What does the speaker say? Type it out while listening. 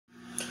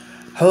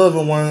Hello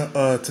everyone.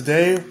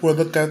 Today we're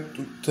gonna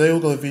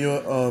review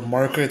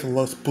Mario Kart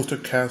Deluxe Booster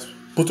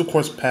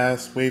Course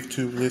Pass Wave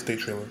 2 release date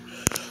trailer.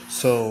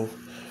 So,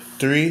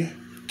 3,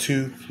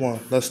 2, 1,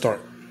 let's start.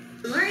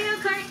 Mario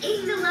Kart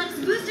 8 Deluxe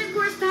Booster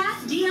Course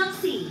Pass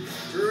DLC.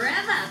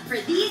 Rev up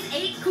for these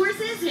 8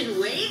 courses in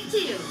Wave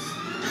 2.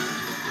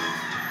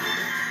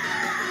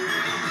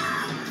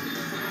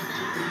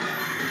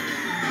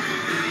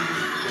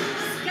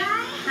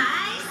 Sky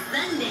High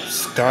Sunday.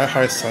 Sky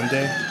High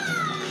Sunday?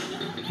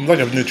 I'm like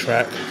a new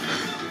track.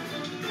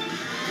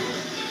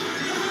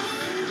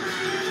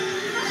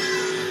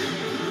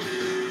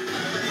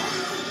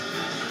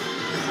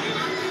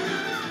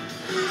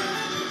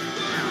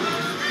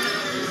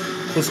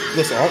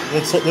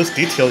 Let's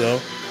detail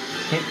though.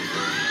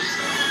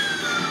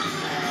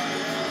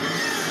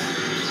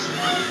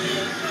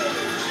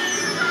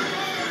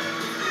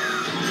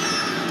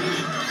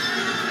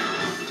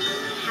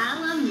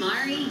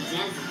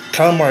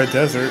 Calamari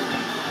Desert.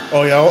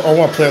 Oh yeah, I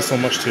want to play that so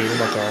much too. Oh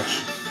my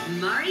gosh.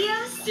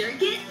 Mario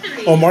Circuit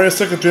 3. Oh, Mario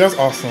Circuit 3, that's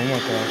awesome. Oh my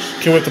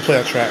gosh. Can't wait to play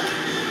that track.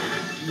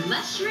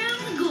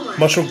 Mushroom Gorge.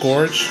 Mushroom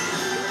Gorge.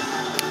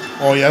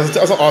 Oh yeah,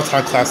 that's an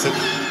all-time classic.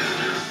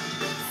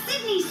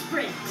 Sydney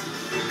Sprint.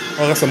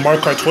 Oh, that's a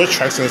Mario Kart Toy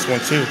tracks in this one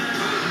too.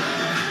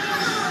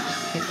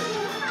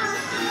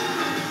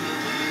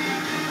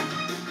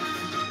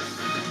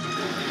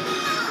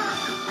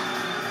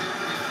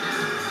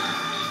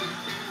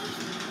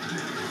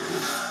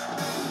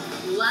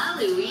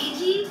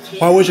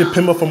 Why would you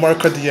Pinball for Mario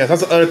Kart DS?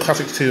 That's another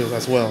classic too,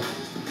 as well.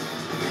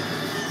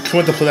 Can't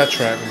wait to play that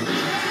track.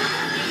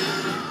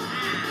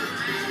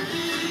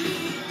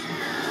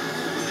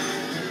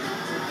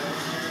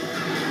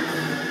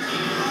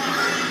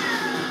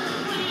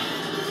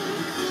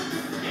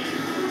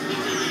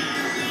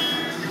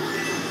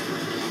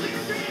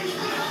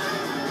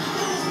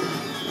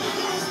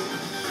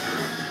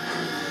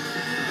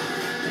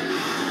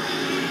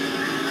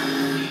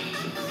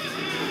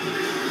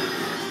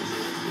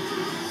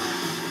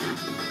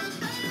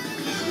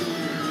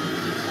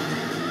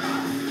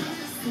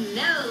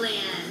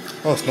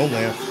 Oh,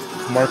 Snowland.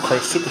 Mario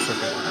Kart Super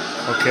Circuit.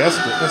 Okay, that's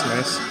good. That's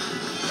nice.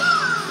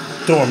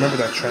 Don't remember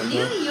that track though.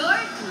 New York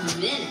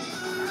Minute.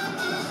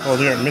 Oh,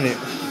 New York Minute.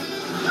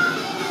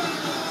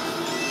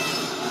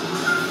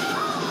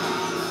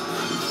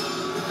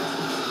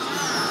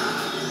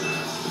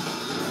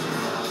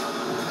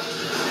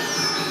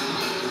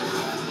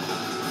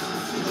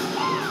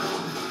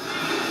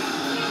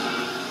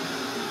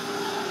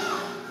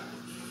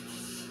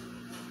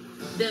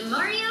 The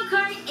Mario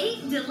Kart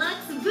 8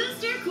 Deluxe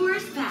Booster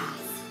Course Pass.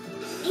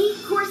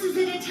 8 courses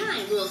at a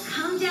time will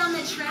come down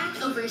the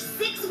track over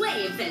 6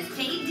 waves as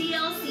paid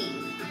DLC.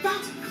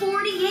 That's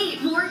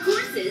 48 more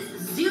courses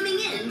zooming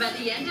in by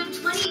the end of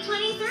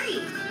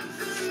 2023.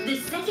 The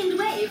second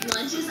wave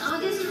launches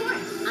August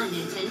 4th on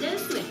Nintendo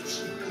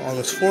Switch.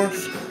 August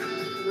 4th.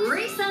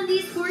 Race on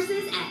these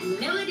courses at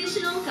no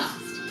additional cost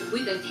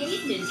with a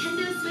paid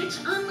Nintendo Switch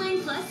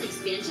Online Plus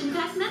expansion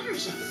pack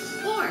membership.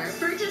 Or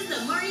purchase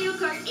the Mario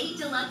Kart 8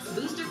 Deluxe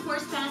Booster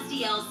Course Pass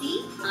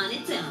DLC on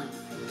its own.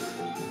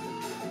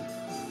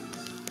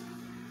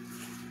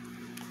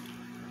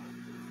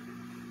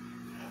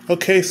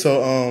 Okay,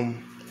 so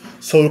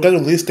we got a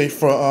release date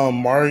for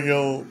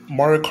Mario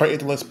Kart 8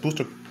 Deluxe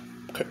Booster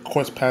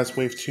Course Pass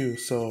Wave 2.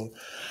 So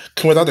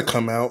can't wait that to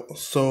come out.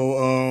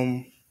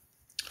 So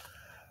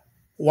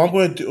what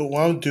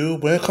I'm do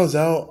when it comes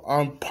out,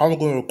 I'm probably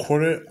gonna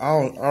record it.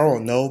 I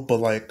don't know, but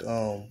like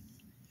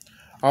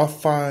I'll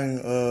find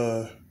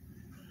I'll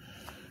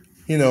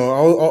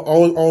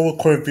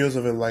record videos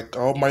of it. Like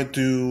I might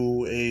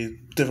do a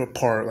different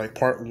part, like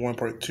part 1,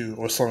 part 2,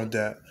 or something like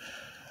that.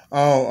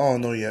 I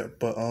don't know yet,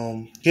 but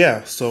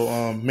yeah.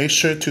 So make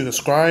sure to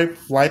subscribe,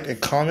 like, and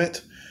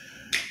comment,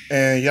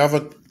 and you have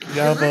a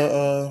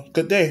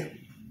good day.